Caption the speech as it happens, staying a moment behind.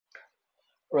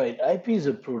Right, IP is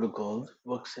a protocol that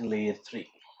works in layer 3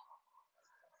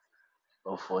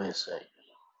 of OSI.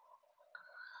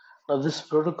 Now, this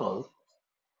protocol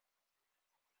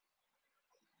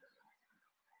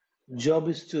job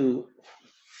is to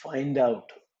find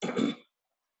out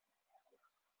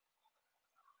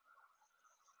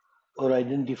or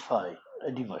identify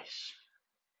a device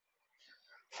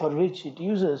for which it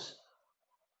uses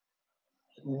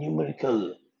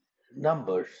numerical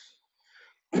numbers,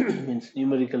 means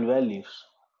numerical values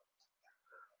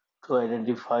to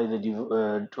identify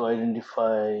to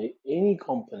identify any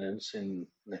components in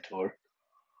network,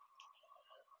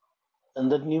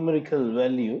 and that numerical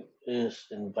value is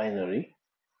in binary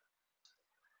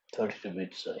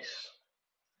 32-bit size.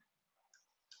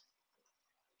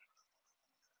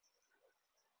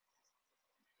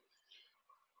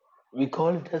 We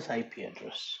call it as IP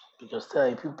address because the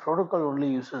IP protocol only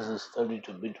uses this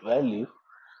 32-bit value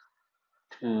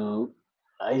to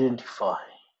identify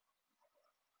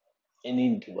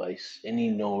any device, any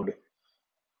node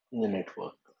in the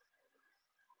network.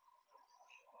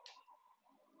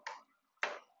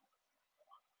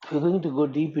 We're going to go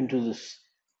deep into this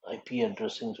IP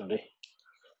addressing today,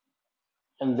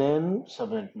 and then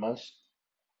subnet mask,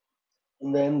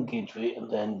 and then gateway, and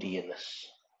then DNS.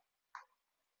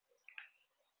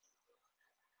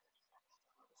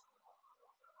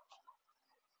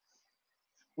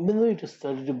 Even though it is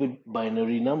 32-bit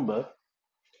binary number,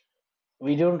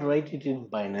 we don't write it in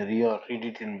binary or read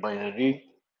it in binary.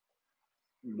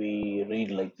 We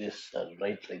read like this and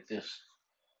write like this.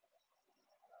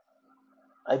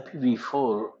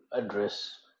 IPv4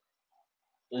 address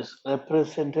is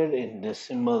represented in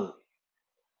decimal.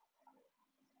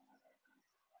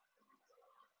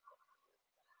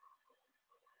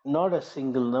 Not a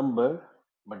single number,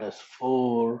 but as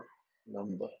 4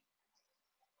 number.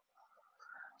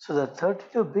 So the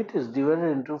 32-bit is divided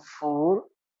into 4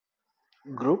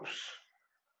 groups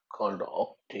called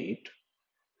octet.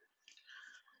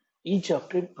 Each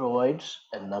octet provides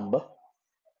a number.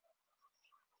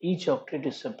 Each octet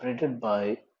is separated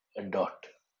by a dot.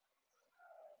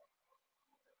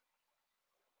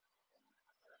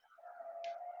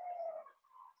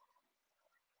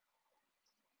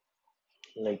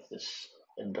 Like this,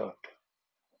 a dot.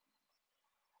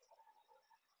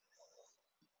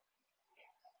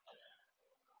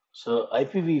 So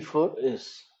IPv4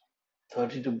 is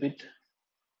 32-bit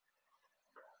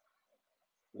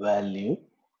value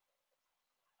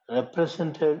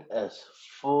represented as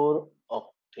 4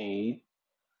 octet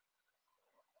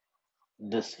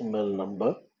decimal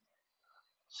number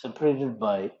separated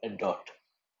by a dot.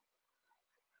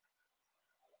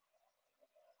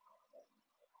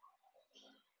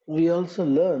 We also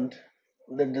learned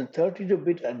that the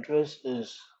 32-bit address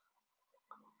is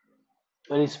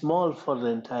very small for the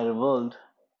entire world.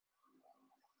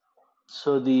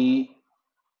 So the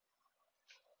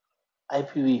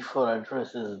IPv4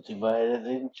 address is divided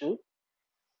into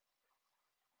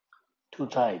 2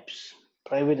 types,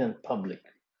 private and public.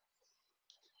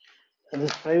 And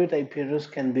this private IP address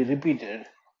can be repeated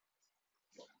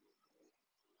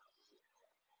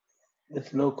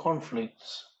with no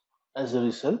conflicts. As a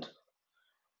result,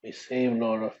 we save a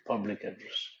lot of public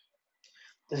address.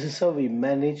 This is how we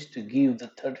managed to give the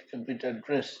 32-bit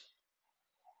address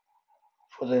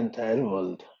for the entire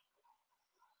world.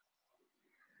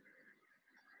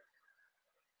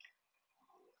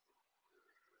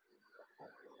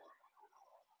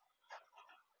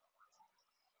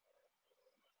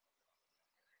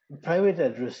 Private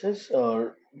addresses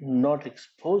are not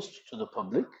exposed to the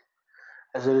public.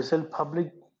 As a result,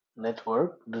 public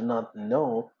network do not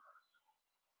know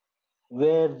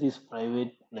where these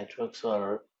private networks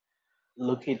are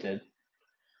located.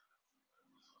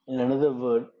 In another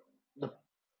word, the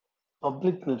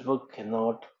public network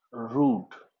cannot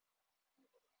route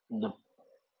the,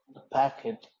 the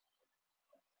packet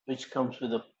which comes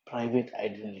with a private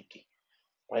identity,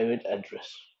 private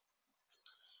address.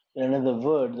 In another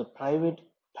word, the private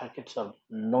packets are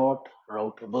not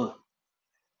routable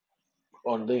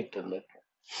on the internet.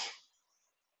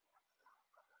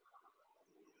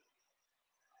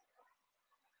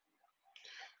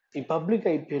 The public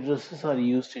IP addresses are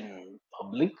used in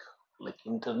public, like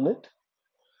internet,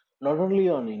 not only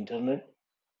on internet,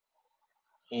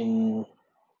 in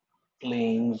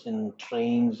planes, in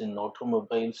trains, in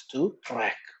automobiles to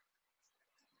track.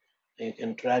 You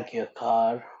can track your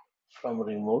car from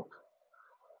remote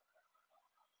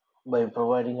by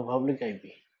providing a public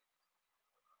IP.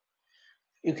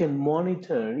 You can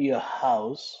monitor your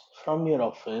house from your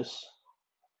office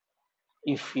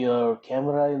if your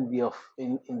camera in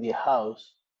the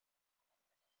house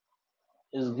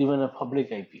is given a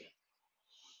public IP.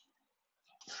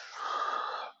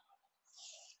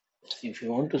 If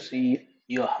you want to see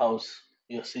your house,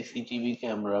 your CCTV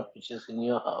camera, which is in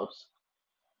your house,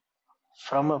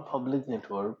 from a public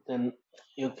network, then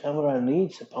your camera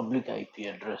needs a public IP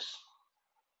address.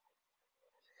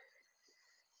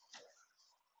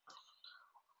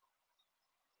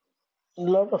 A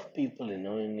lot of people, in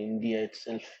India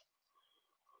itself,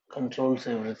 controls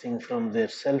everything from their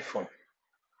cell phone,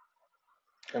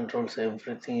 controls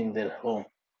everything in their home.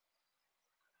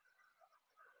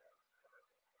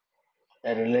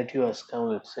 A relative has come,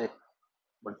 let's say,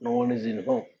 but no one is in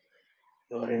home.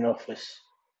 You are in office.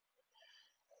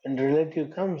 When the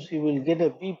relative comes, you will get a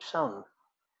beep sound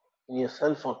in your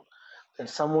cell phone that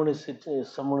someone is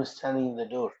standing in the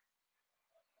door.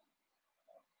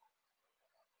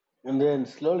 And then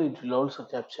slowly it will also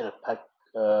capture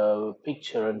a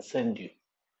picture and send you.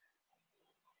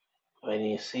 When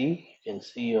you see, you can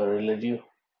see your relative.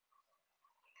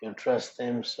 You trust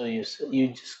them, so you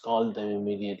just call them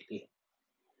immediately.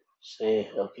 Say,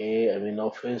 okay, I'm in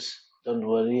office. Don't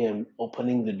worry, I'm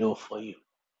opening the door for you.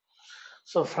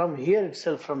 So from here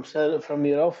itself, from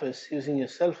your office, using your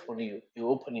cell phone, you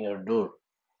open your door.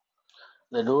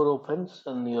 The door opens,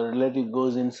 and your relative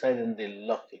goes inside, and they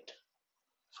lock it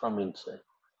from inside.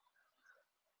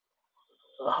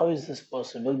 How is this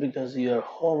possible? Because your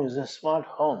home is a smart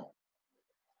home.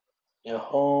 Your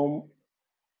home,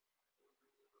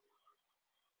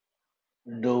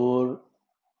 door,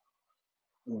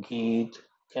 gate,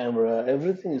 camera,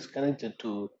 everything is connected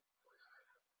to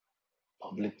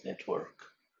public network.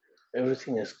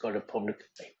 Everything has got a public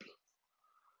IP.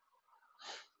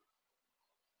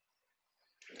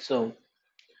 So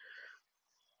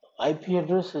IP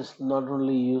address is not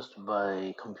only used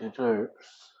by computers.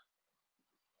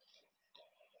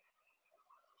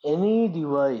 Any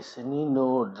device, any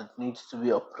node that needs to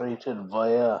be operated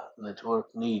via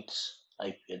network needs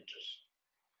IP address.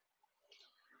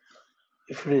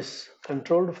 If it is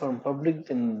controlled from public,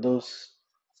 then those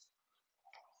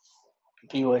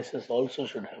devices also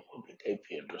should have public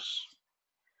IP address.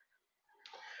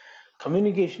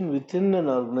 Communication within an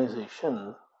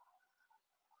organization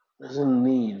doesn't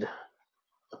need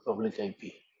a public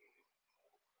IP.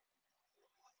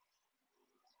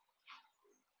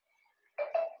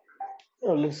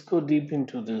 Now let's go deep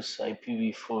into this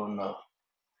IPv4 now.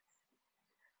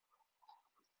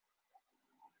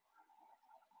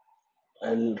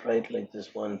 I'll write like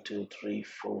this: 1, 2, 3,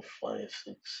 4, 5,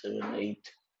 6, 7,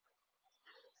 8.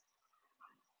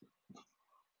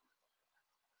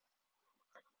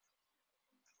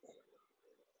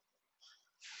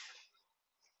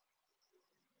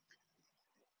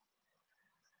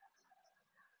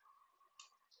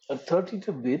 A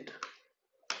 32-bit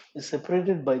is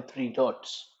separated by 3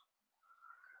 dots.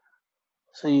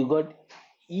 So you got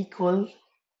equal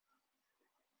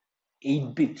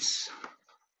 8 bits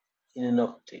in an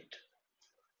octet.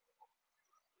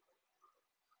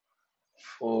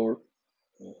 4,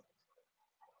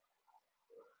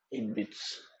 8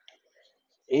 bits.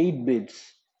 8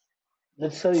 bits.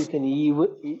 That's how you can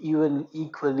even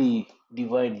equally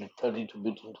divide the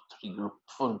 32-bit into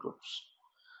 4 groups.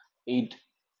 8.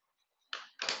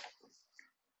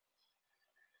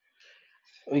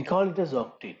 We call it as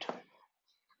octet.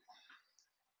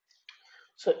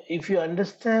 So if you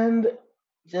understand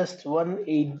just one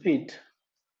 8-bit,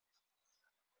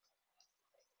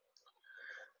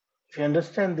 if you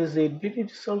understand this 8-bit,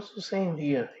 it is also same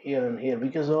here, and here,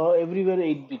 because everywhere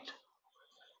 8-bit.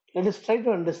 Let us try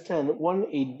to understand one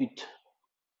 8-bit.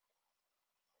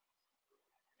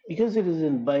 Because it is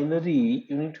in binary,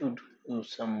 you need to do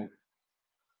some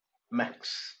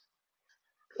max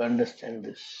to understand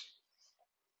this.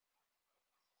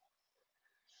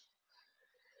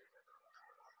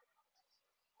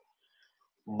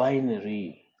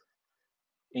 Binary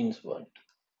means what?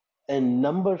 A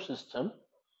number system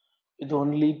with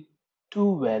only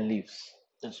 2 values.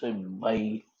 That's why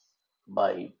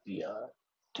we are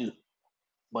 2,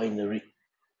 binary.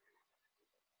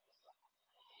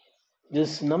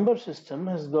 This number system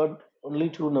has got only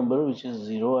 2 numbers, which is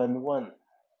 0 and 1.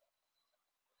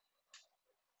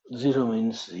 0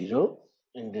 means 0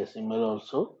 in decimal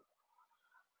also.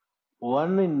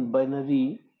 1 in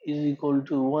binary is equal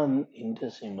to 1 in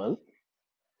decimal.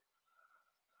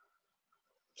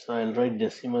 So I'll write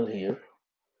decimal here.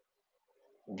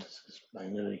 This is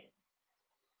binary.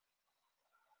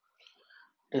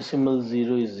 Decimal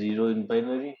 0 is 0 in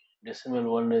binary.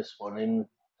 Decimal 1 is 1 in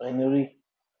binary.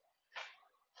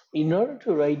 In order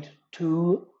to write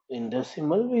 2 in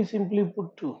decimal, we simply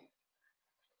put 2.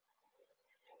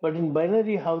 But in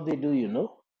binary, how they do,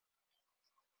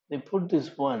 They put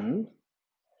this 1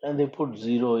 and they put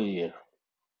 0 here.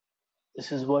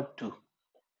 This is what 2.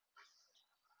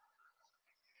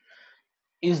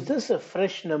 Is this a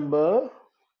fresh number?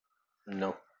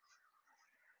 No.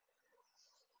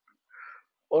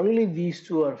 Only these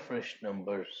two are fresh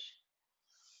numbers.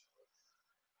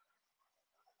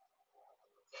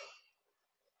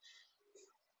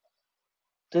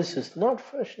 This is not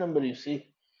fresh number, you see.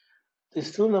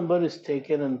 This 2 number is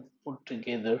taken and put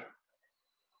together.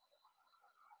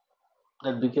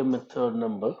 That became a third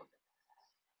number.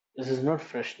 This is not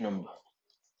fresh number.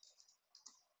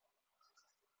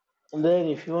 And then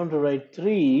if you want to write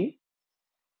 3,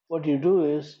 what you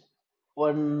do is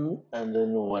 1 and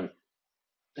then 1.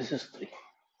 This is 3.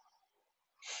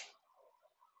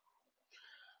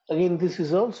 Again, this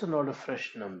is also not a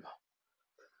fresh number.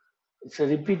 It's a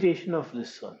repetition of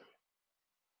this one.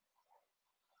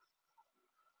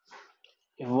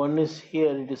 If 1 is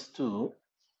here, it is 2.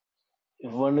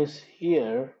 If 1 is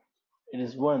here, it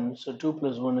is 1. So 2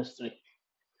 plus 1 is 3.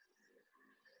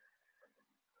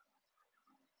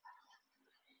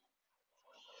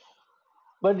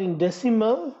 But in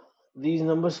decimal, these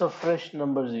numbers are fresh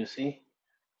numbers, you see.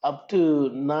 Up to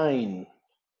 9,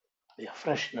 they are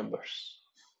fresh numbers.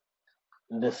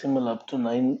 In decimal, up to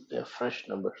 9, they are fresh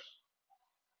numbers.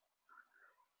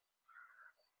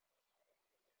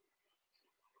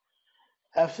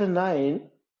 After 9,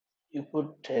 you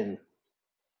put 10,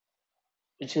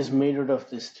 which is made out of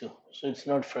these two. So it's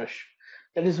not fresh.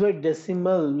 That is why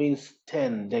decimal means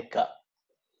 10, deca.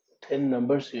 10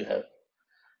 numbers you have.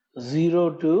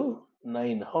 0 to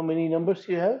 9. How many numbers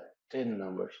you have? 10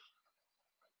 numbers.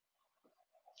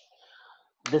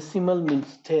 Decimal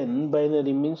means 10,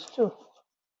 binary means 2.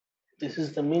 This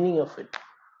is the meaning of it.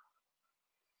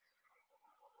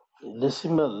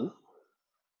 Decimal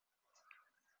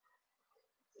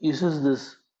uses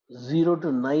this 0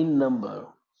 to 9 number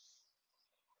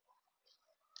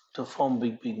to form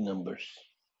big numbers.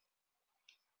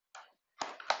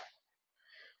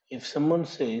 If someone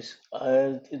says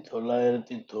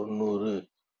 1990,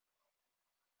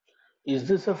 is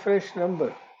this a fresh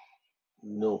number?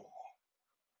 No.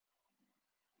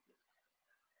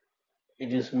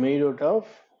 It is made out of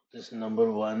this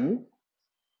number 1,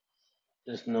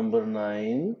 this number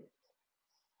 9,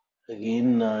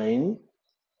 again 9,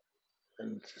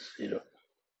 and 0.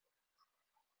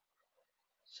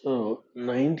 So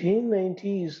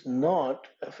 1990 is not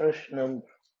a fresh number.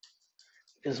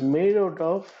 It is made out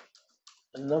of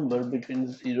a number between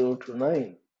 0 to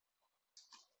 9.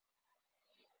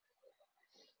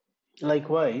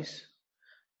 Likewise,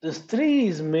 this 3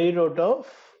 is made out of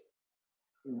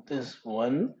this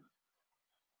 1,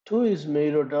 2 is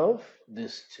made out of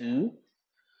this 2.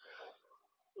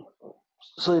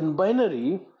 So in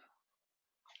binary,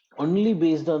 only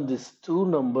based on these two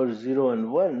numbers 0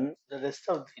 and 1, the rest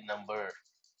of the number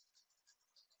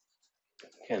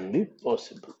can be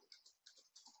possible.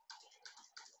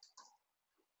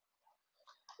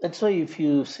 That's why if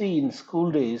you see in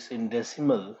school days in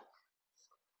decimal,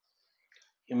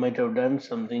 you might have done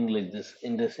something like this.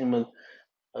 In decimal,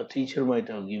 a teacher might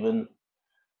have given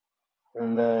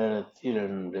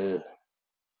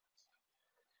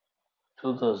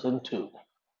 2002.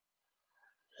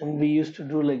 And we used to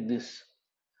do like this.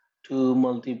 2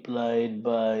 multiplied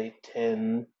by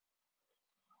 10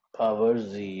 power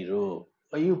 0.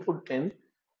 Why you put 10?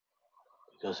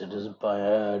 Because it is by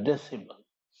a decimal.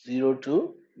 0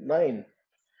 to 9.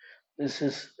 This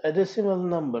is a decimal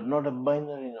number, not a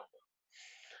binary number.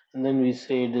 And then we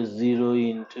say it is 0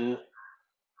 into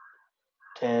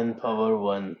 10 power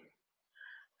 1.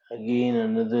 Again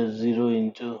another 0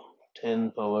 into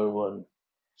 10 power 1.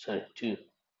 Sorry, 2.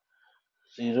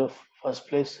 0, first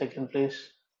place, second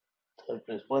place, third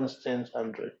place. 1's 10's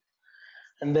 100.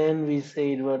 And then we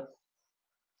say it what?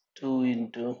 2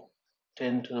 into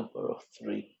 10 to the power of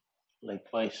 3.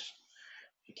 Likewise,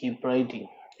 we keep writing.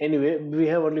 Anyway, we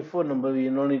have only 4 numbers. We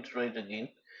no need to write again.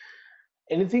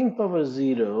 Anything power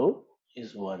 0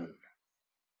 is 1.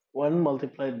 1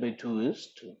 multiplied by 2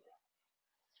 is 2.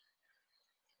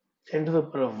 10 to the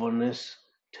power of 1 is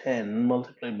 10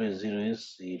 multiplied by 0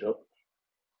 is 0.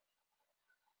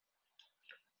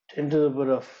 10 to the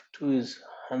power of 2 is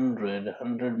 100.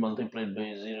 100 multiplied by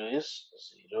 0 is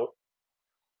 0.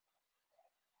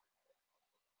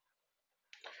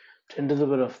 10 to the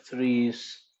power of 3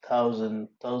 is 1000.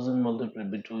 1000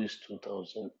 multiplied by 2 is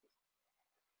 2000.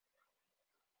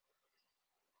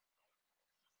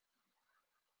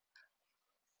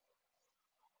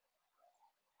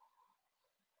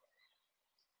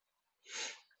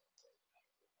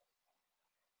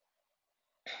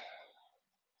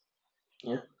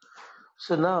 Yeah.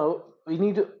 So now we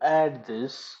need to add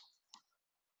this.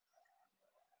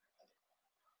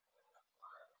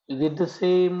 You get the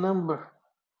same number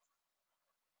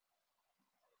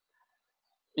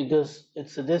because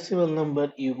it's a decimal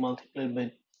number. You multiply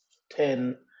by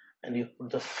 10 and you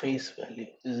put the face value.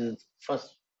 This is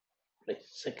first place,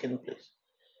 second place,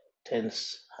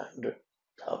 tens, hundred,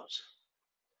 thousand.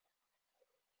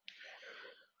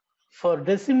 For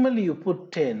decimal, you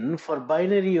put 10. For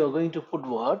binary, you are going to put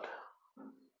what?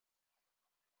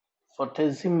 For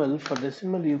decimal,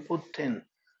 you put 10.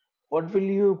 What will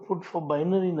you put for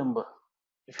binary number?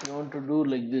 If you want to do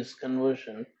like this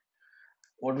conversion,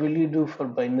 what will you do for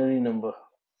binary number?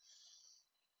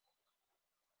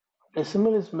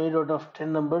 Decimal is made out of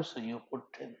 10 numbers, so you put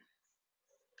 10.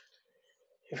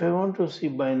 If I want to see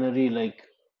binary, like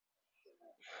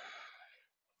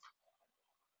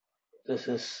this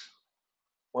is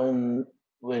one,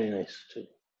 very nice too.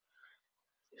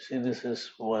 You see, this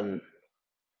is one.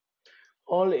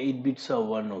 All 8 bits are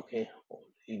one, okay? All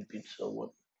 8 bits are one.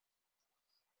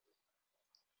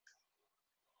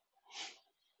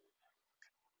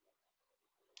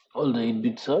 All the 8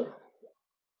 bits are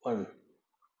one.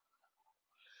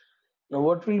 Now,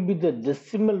 what will be the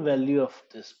decimal value of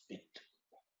this bit?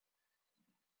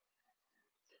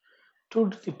 2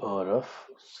 to the power of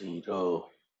 0.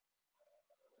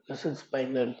 This is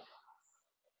binary.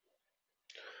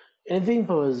 Anything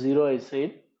power 0, I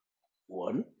said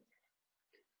 1.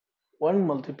 1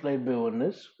 multiplied by 1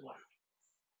 is 1.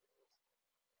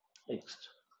 Next,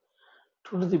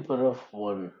 2 to the power of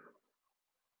 1,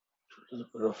 2 to the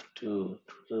power of 2, 2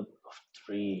 to the power of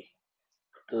 3,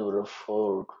 2 to the power of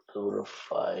 4, 2 to the power of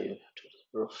 5, 2 to the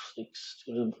power of 6,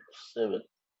 2 to the power of 7.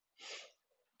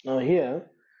 Now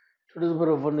here, 2 to the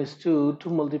power of 1 is 2, 2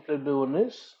 multiplied by 1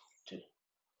 is 2.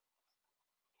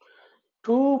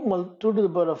 2 to the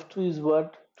power of 2 is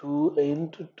what? 2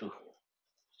 into 2,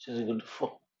 which is equal to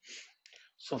 4.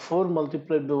 So 4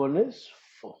 multiplied by 1 is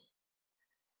 4.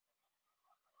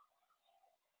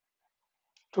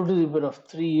 2 to the power of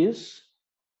 3 is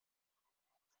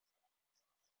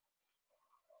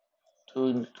 2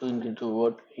 into 2,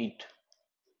 what? 8.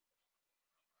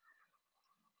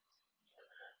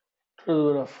 2 to the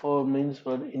power of 4 means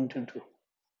what? Into 2.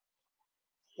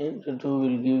 Into 2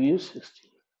 will give you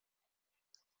 16.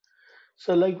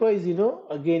 So likewise,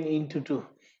 again into 2,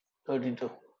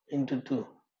 32, into 2,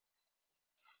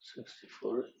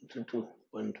 64, into 2,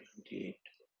 128.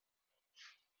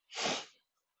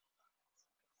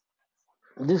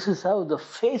 This is how the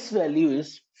face value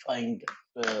is derived.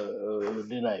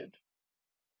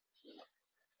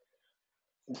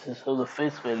 This is how the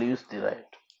face value is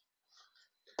derived.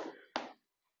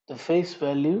 The face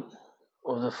value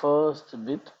of the first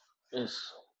bit is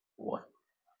 1.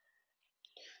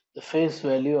 The face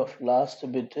value of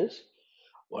last bit is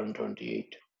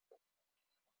 128.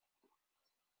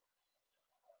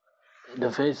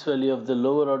 The face value of the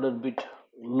lower order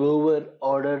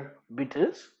bit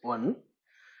is 1.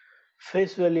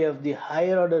 Face value of the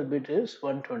higher order bit is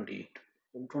 128.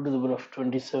 2 to the power of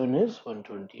 27 is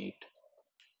 128.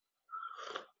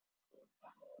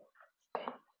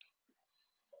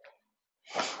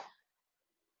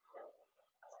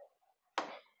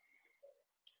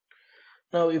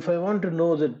 Now, if I want to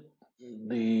know the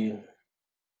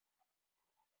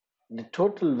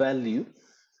total value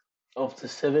of the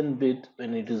 7th bit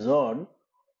when it is on,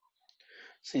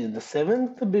 see, the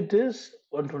 7th bit is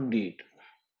 128.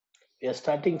 We are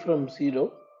starting from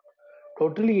 0,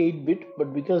 totally 8 bit,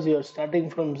 but because you are starting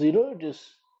from 0, it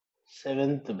is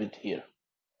 7th bit here,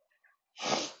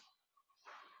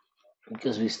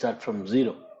 because we start from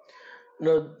 0.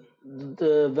 Now,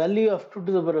 the value of 2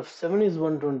 to the power of 7 is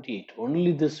 128.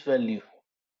 Only this value.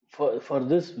 For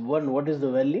this one, what is the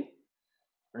value?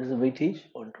 What is the weightage?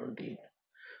 128.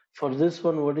 For this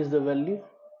one, what is the value?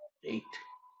 8.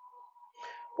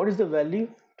 What is the value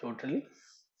totally?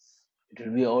 It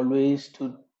will be always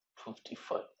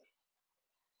 255.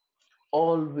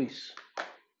 Always.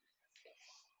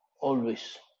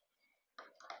 Always.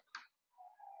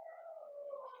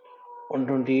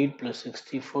 128 plus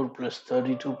 64 plus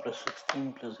 32 plus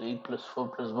 16 plus 8 plus 4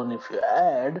 plus 1. If you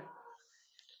add,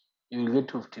 you will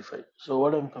get 55. So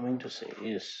what I'm coming to say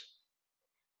is,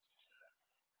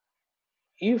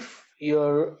 if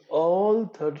your all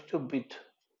 32 bit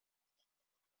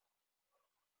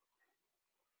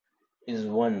is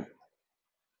 1,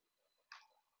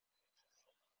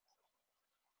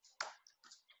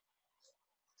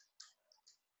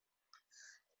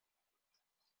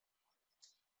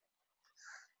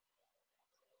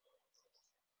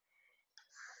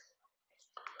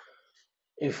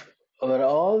 if our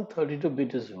all 32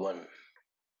 bit is 1,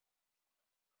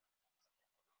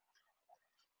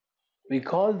 We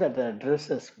call that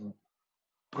address as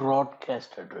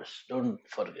broadcast address. Don't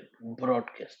forget,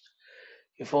 broadcast.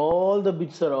 If all the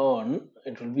bits are on,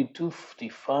 it will be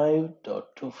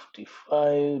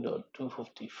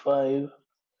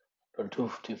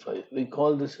 255.255.255.255. We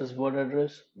call this as what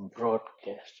address?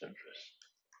 Broadcast address.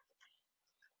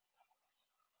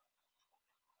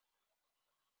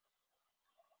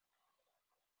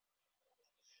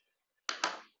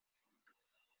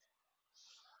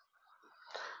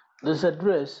 This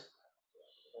address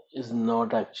is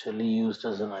not actually used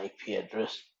as an IP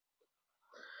address.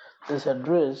 This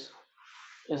address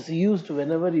is used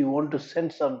whenever you want to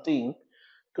send something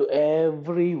to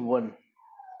everyone.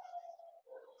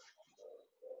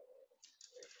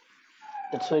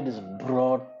 That's why it is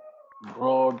broadcast.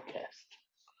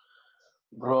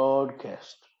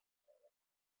 Broadcast.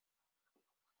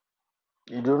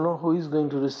 You don't know who is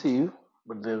going to receive,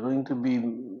 but they're going to be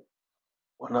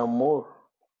one or more.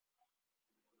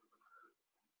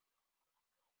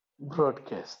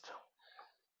 Broadcast.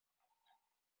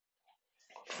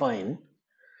 Fine.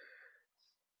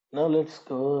 Now let's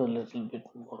go a little bit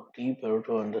more deeper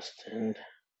to understand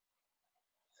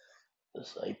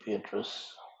this IP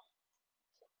address.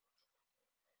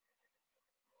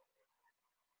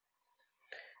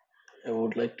 I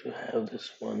would like to have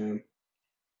this one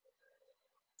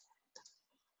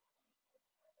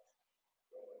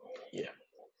here.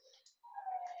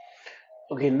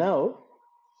 Okay, now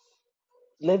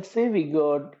let's say we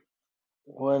got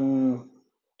 1,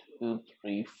 2,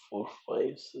 3, 4,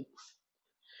 5, 6.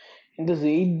 In this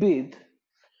 8-bit,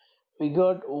 we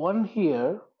got one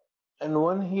here and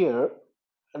one here,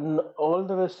 and all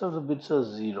the rest of the bits are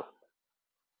 0.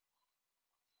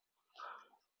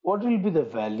 What will be the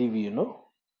value, you know?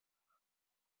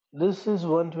 This is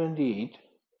 128,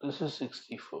 this is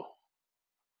 64,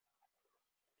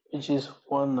 which is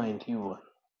 191.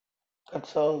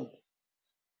 That's all.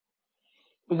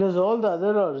 Because all the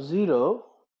other are 0,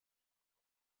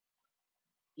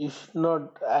 you should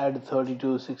not add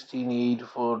 32, 16, 8,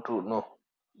 4, 2. No.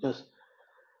 Just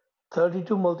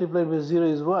 32 multiplied by 0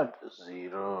 is what?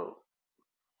 0.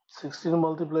 16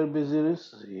 multiplied by 0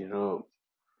 is 0.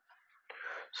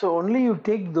 So only you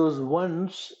take those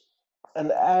ones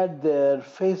and add their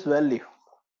face value.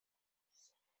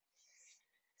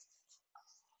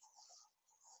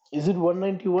 Is it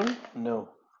 191? No,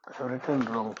 I have written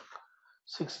wrong.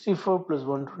 64 plus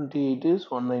 128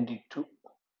 is 192.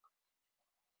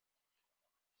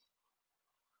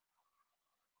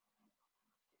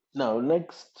 Now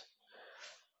next,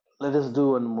 let us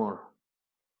do one more.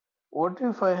 What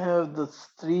if I have the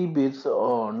 3 bits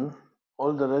on,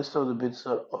 all the rest of the bits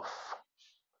are off?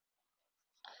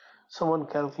 Someone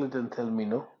calculate and tell me,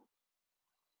 no?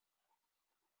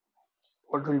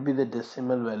 What will be the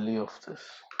decimal value of this?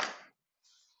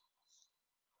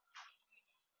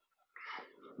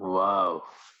 Wow.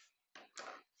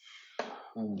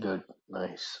 Good,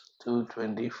 nice.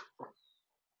 224.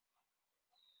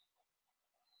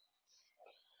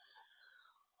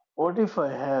 What if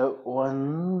I have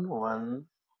 1, 1,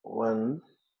 1,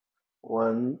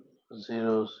 1,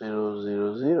 0, 0,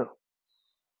 0, 0?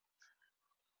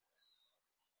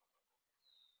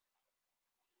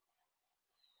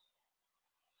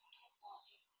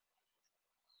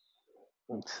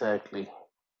 Exactly.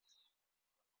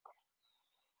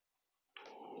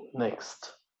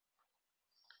 Next.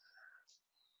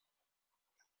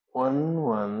 1,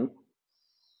 1,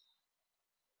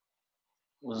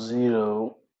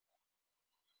 0,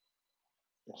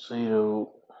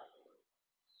 0,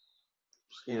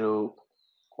 0,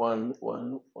 1,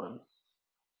 1, 1.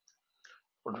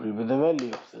 What will be the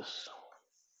value of this?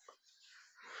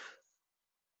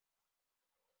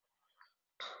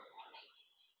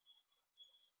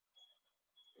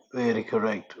 Very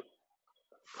correct.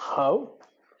 How?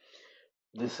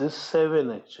 This is 7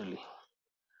 actually.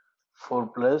 4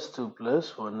 plus 2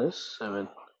 plus 1 is 7.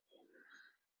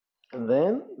 And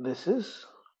then this is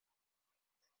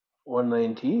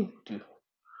 192.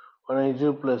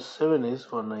 192 plus 7 is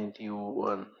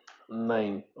 191.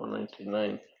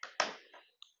 199.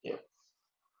 Yeah.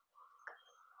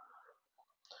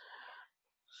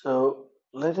 So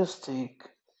let us take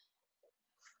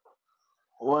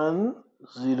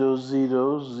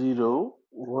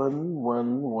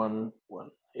 1000111.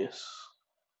 Yes.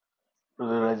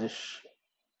 Brother Rajesh.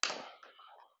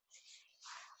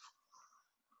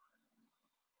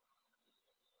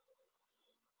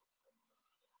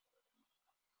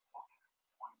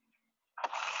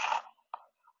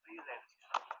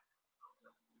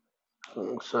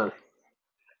 Sorry.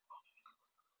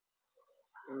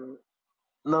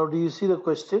 Now, do you see the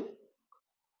question?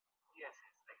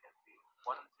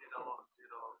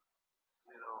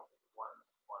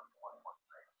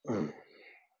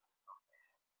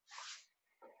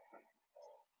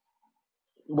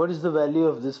 What is the value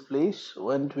of this place?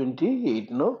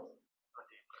 128, no?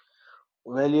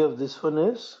 Value of this one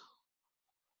is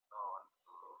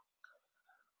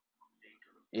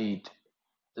 8.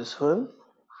 This one,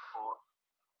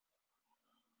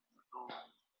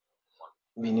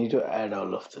 we need to add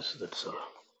all of this, that's all.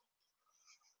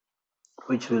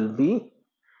 Which will be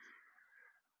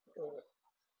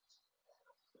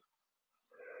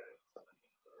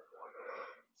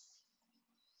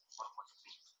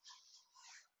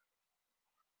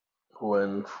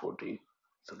 143.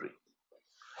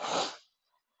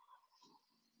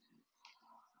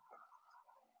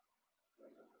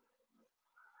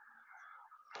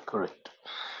 Correct.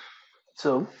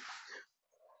 So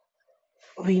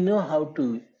we know how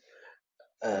to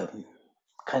um,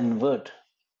 convert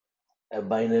a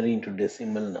binary into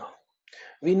decimal now.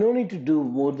 We no need to do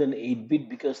more than 8-bit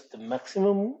because the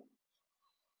maximum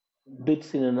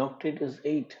bits in an octet is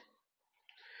 8.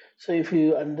 So if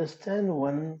you understand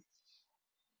one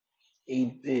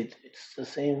 8-bit, it's the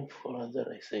same for other,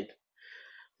 I said.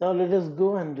 Now let us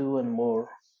go and do one more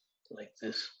like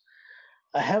this.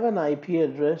 I have an IP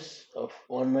address of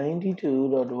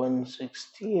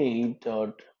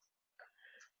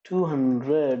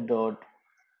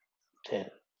 192.168.200.10.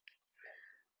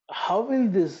 How will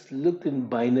this look in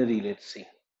binary? Let's see.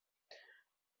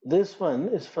 This one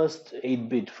is first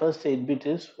 8-bit. First 8-bit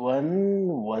is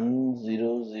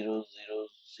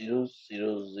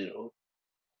 11000000.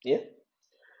 Yeah.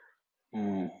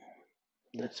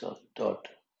 That's all. Dot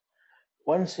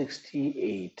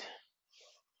 168.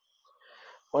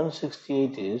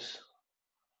 168 is,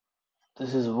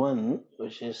 this is 1,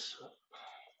 which is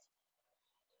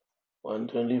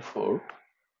 124,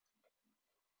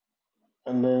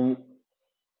 and then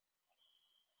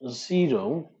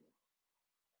 0.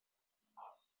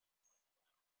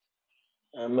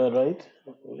 Am I right?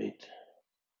 Wait.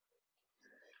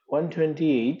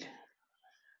 128.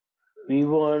 We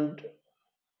want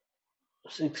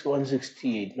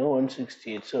 168. No,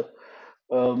 168. So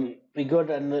we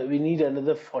need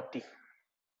another 40.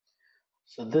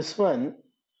 So this one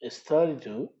is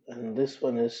 32, and this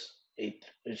one is 8,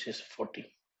 which is 40.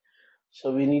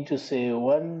 So we need to say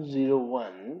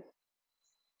 101,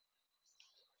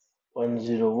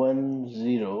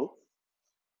 1010,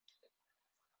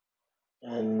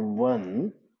 and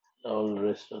 1, all the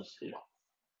rest are 0.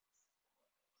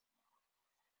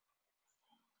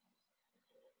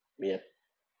 Yeah.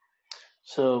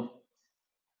 So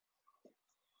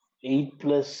 8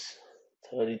 plus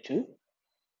 32,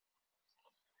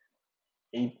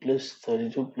 8 plus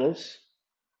 32 plus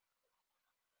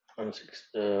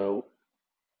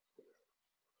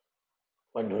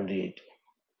 128.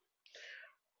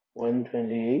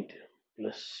 128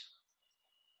 plus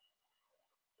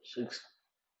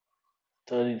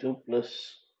 632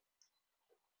 plus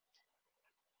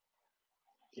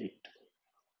 8.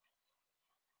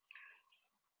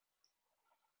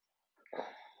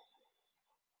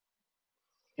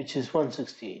 Which is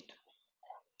 168.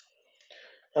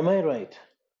 Am I right?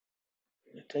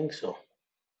 I think so.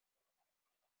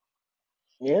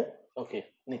 Yeah? Okay,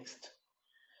 next.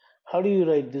 How do you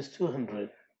write this 200?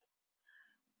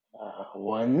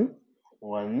 1,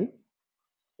 1,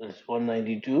 that's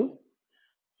 192.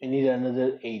 We need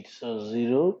another 8. So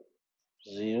 0,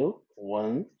 0,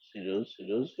 1, 0,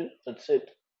 0, 0. That's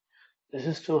it. This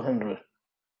is 200.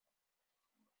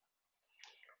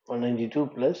 192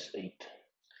 plus 8.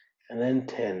 And then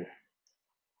 10.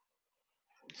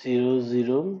 0,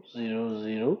 0, 0,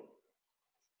 0,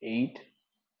 8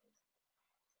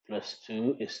 plus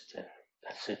 2 is 10.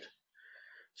 That's it.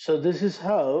 So this is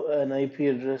how an IP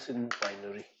address in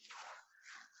binary.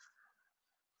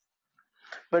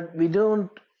 But we don't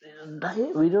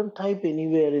type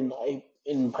anywhere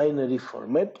in binary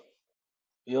format.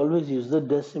 We always use the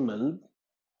decimal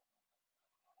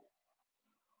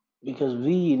because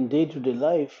we in day-to-day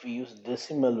life we use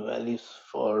decimal values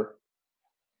for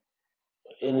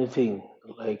anything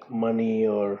like money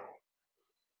or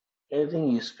anything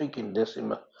you speak in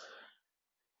decimal.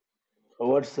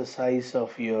 What's the size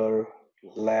of your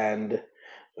land?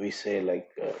 We say like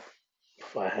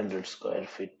 500 square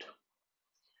feet.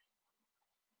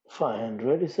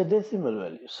 500 is a decimal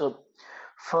value. So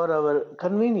for our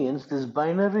convenience, this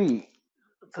binary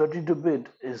 32-bit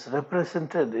is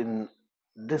represented in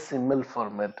decimal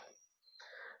format.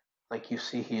 Like you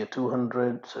see here,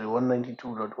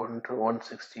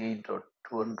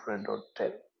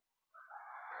 192.168.200.10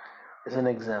 is an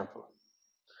example.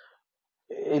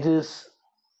 It is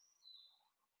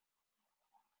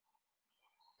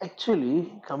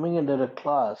actually coming under a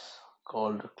class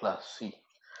called class C.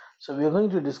 So we are going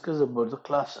to discuss about the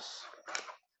classes.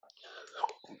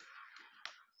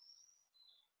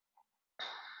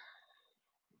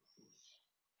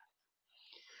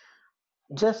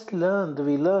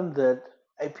 We learned that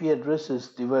IP address is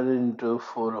divided into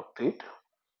 4 octet.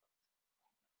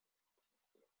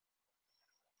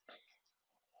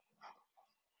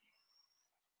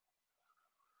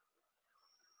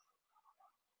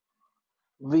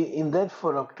 In that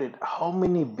 4 octet, how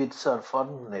many bits are for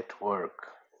network?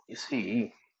 You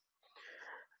see,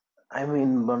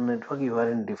 one network, you are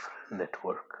in different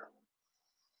network.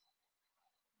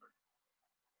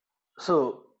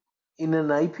 So in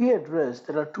an IP address,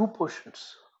 there are 2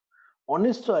 portions. One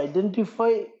is to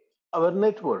identify our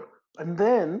network, and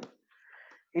then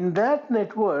in that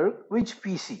network, which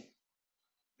PC,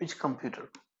 which computer.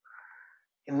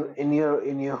 In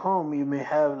your home, you may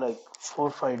have like 4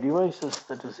 or 5 devices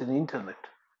that is in internet.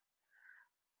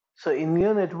 So in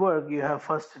your network, you have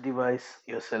first device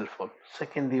your cell phone,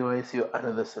 second device your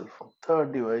another cell phone,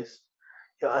 third device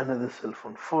your another cell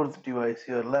phone, fourth device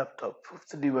your laptop,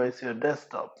 fifth device your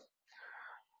desktop.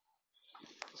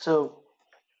 So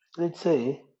let's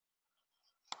say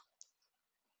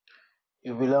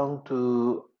you belong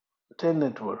to 10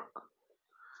 network.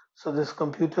 So this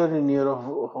computer in your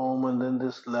home, and then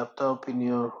this laptop in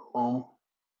your home,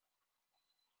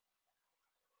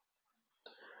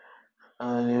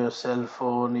 and your cell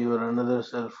phone, your another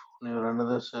cell phone, your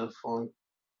another cell phone.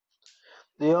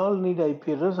 They all need IP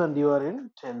address, and you are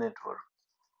in 10 network.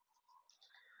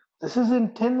 This is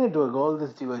in 10 network, all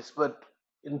this device, but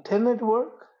in 10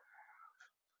 network,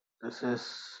 this is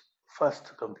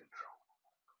first computer.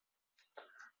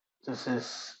 This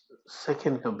is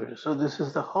second computer. So this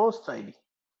is the host ID.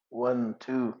 1,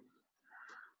 2,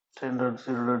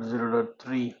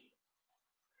 10.0.0.3.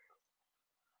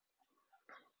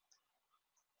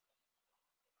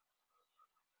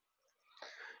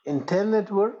 In 10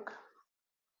 network,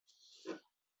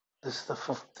 this is the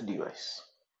fifth device.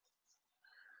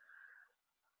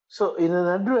 So in an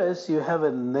address, you have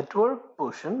a network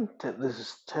portion. This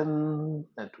is 10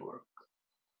 network.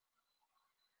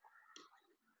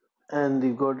 And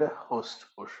you got a host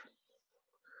portion.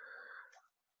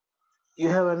 You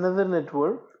have another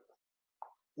network,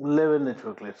 11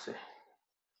 network, let's say.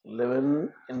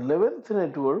 11 in 11th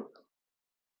network.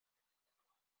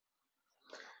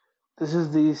 This is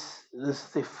the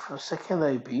second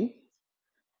IP.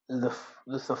 This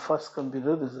is the first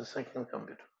computer. This is the second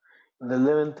computer. The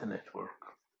 11th network.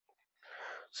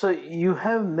 So you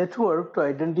have network to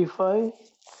identify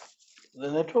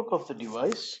the network of the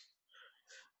device,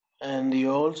 and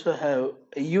you also have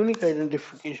a unique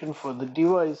identification for the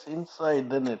device inside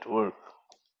the network.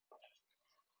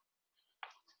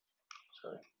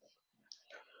 Sorry.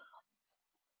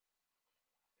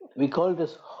 We call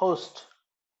this host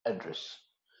address.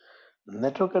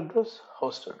 Network address,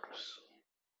 host address.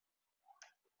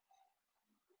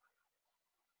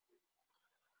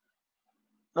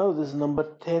 Now this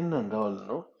number 10 and all,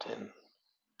 no? 10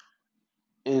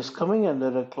 is coming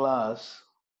under a class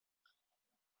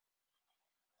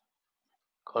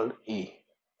called A,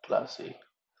 class A.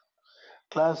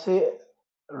 Class A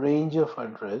range of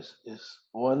address is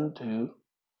 1 to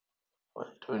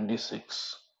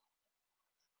 126.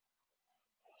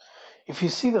 If you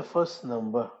see the first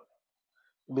number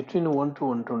between 1 to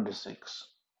 126,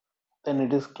 then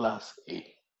it is class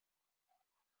A.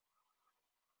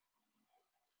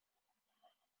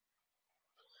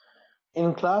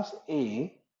 In class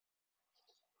A,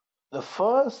 the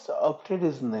first octet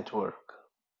is network.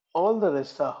 All the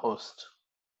rest are host.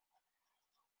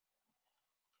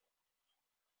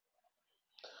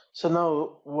 So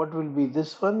now what will be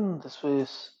this one? This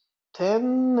is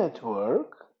 10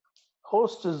 network.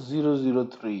 Host is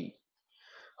 003.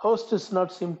 Host is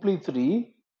not simply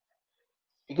 3,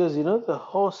 because the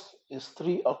host is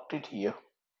 3 octet here.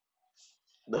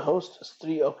 The host is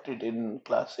 3 octet in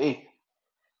class A.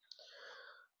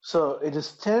 So it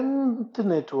is 10th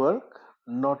network,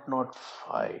 not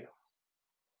 5.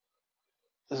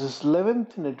 This is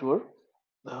 11th network.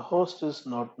 The host is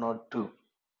not 2.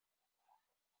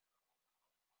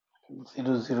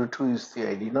 002 is the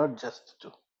ID, not just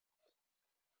 2.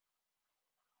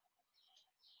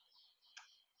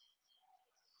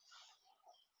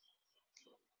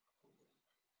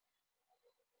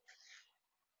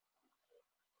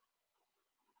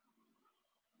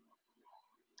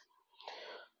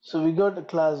 So we got a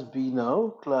class B now,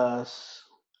 class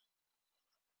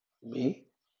B.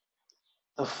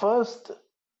 The first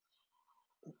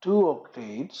 2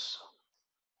 octets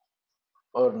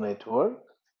are network.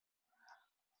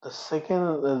 The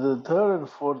third and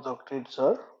fourth octets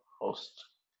are host.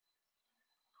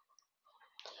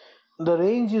 The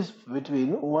range is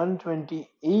between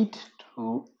 128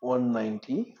 to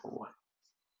 191.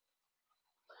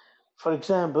 For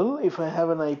example, if I have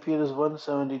an IP address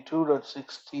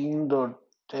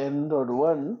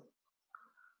 172.16.10.1,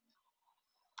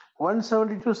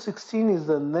 172.16 is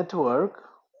the network,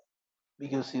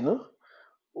 because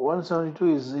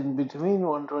 172 is in between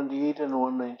 128 and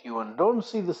 191. Don't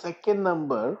see the second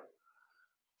number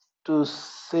to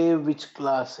say which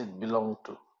class it belongs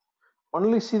to.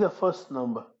 Only see the first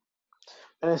number.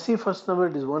 When I see first number,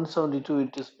 it is 172.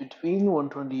 It is between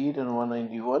 128 and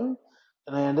 191.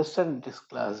 Then I understand it is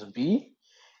class B.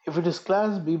 If it is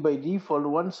class B, by default,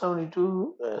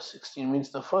 172.16 means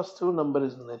the first two number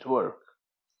is network.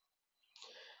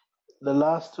 The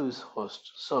last two is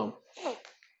host. So,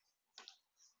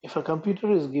 if a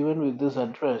computer is given with this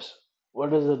address, what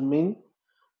does that mean?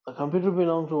 The computer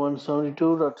belongs to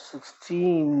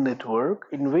 172.16 network,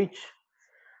 in which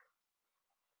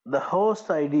the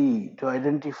host ID to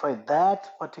identify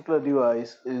that particular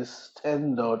device is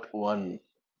 10.1.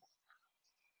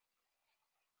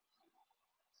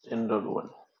 10.1.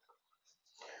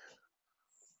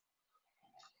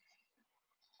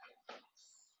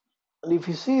 And if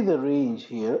you see the range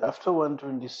here, after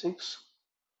 126,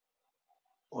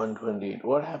 128,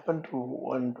 what happened to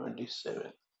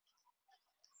 127?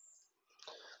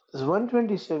 This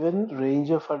 127 range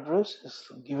of address is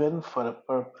given for a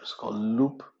purpose called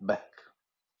loop back.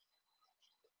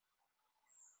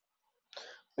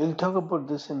 We'll talk about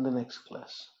this in the next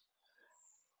class.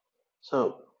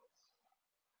 So,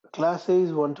 class A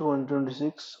is 1 to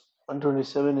 126,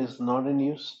 127 is not in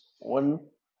use.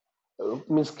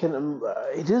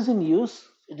 It is in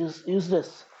use, it is used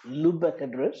as loopback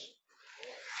address,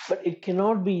 but it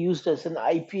cannot be used as an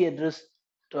IP address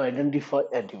to identify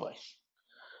a device.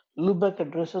 Loopback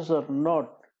addresses are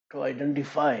not to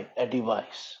identify a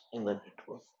device in the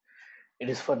network. It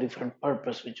is for different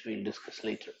purpose, which we'll discuss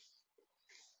later.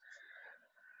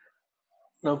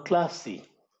 Now, class C.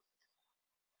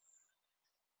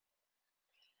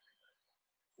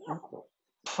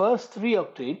 First three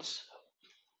octets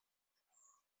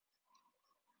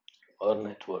are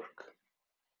network.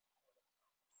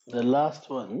 The last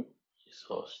one is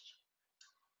host.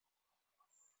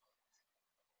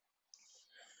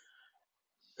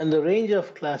 And the range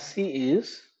of class C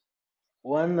is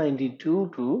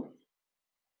 192 to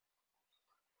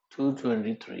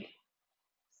 223.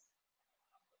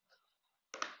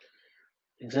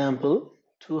 Example,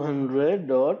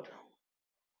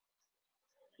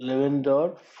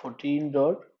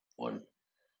 200.11.14.1.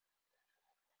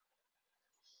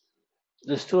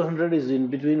 This 200 is in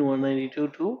between 192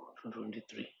 to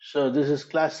 223. So this is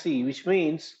class C, which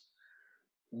means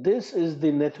this is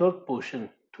the network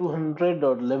portion.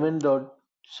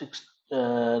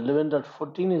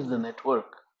 200.11.14 is the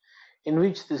network, in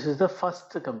which this is the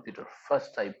first computer,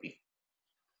 first IP.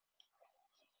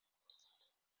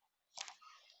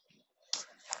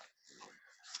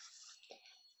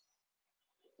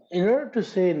 In order to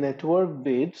say network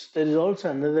bits, there is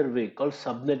also another way called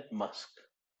subnet mask.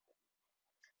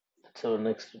 That's our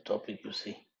next topic, you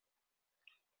see.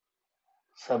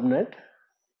 Subnet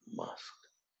mask.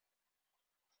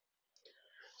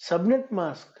 Subnet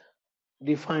mask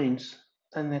defines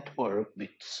the network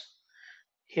bits.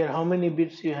 Here, how many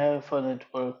bits you have for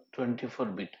network? 24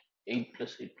 bit, 8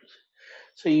 plus 8 plus 8.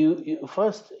 So you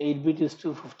first 8 bit is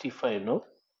 255, no?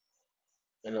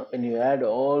 And you add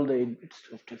all the 8 bits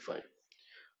to 55.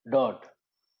 Dot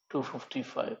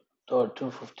 255 dot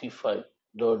 255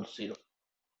 dot 0.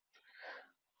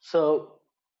 So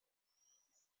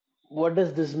what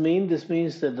does this mean? This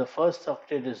means that the first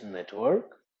octet is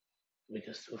network,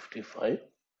 because 255.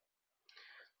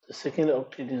 The second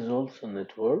octet is also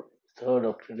network. Third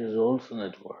octet is also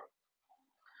network.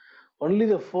 Only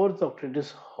the fourth octet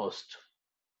is host.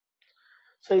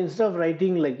 So instead of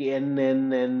writing like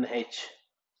NNNH,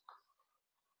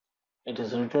 it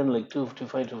is written like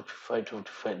 255, 255,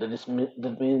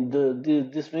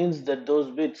 255. This means that those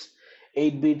bits,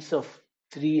 8 bits of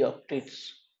 3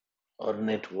 octets, are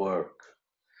network.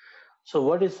 So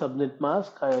what is subnet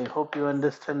mask? I hope you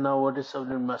understand now what is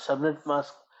subnet mask. Subnet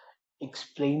mask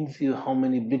explains you how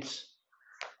many bits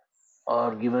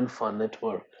are given for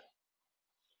network.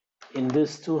 In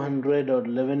this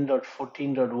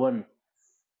 200.11.14.1,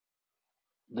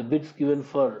 the bits given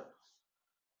for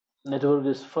network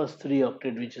is first 3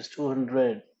 octet, which is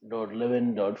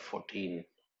 200.11.14.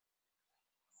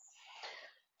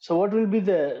 So what will be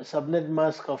the subnet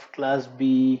mask of class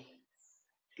B?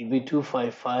 It will be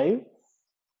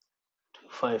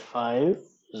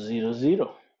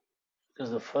 255.255.00.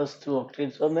 because the first two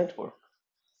octets are network.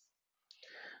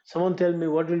 Someone tell me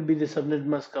what will be the subnet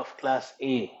mask of class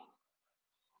A?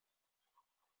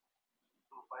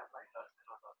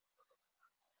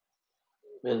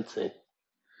 Well said.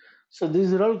 So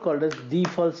these are all called as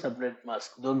default subnet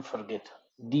mask. Don't forget,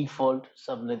 default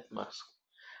subnet mask.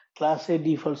 Class A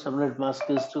default subnet mask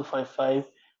is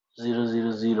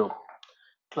 255.0.0.0.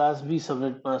 Class B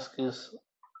subnet mask is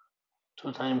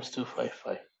 2 times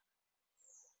 255.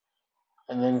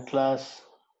 And then class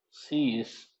C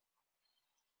is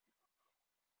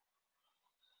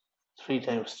 3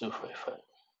 times 255.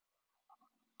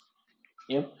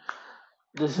 Yep.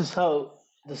 This is how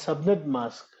the subnet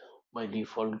mask by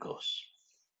default goes.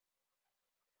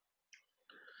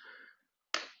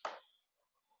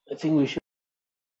 I think we should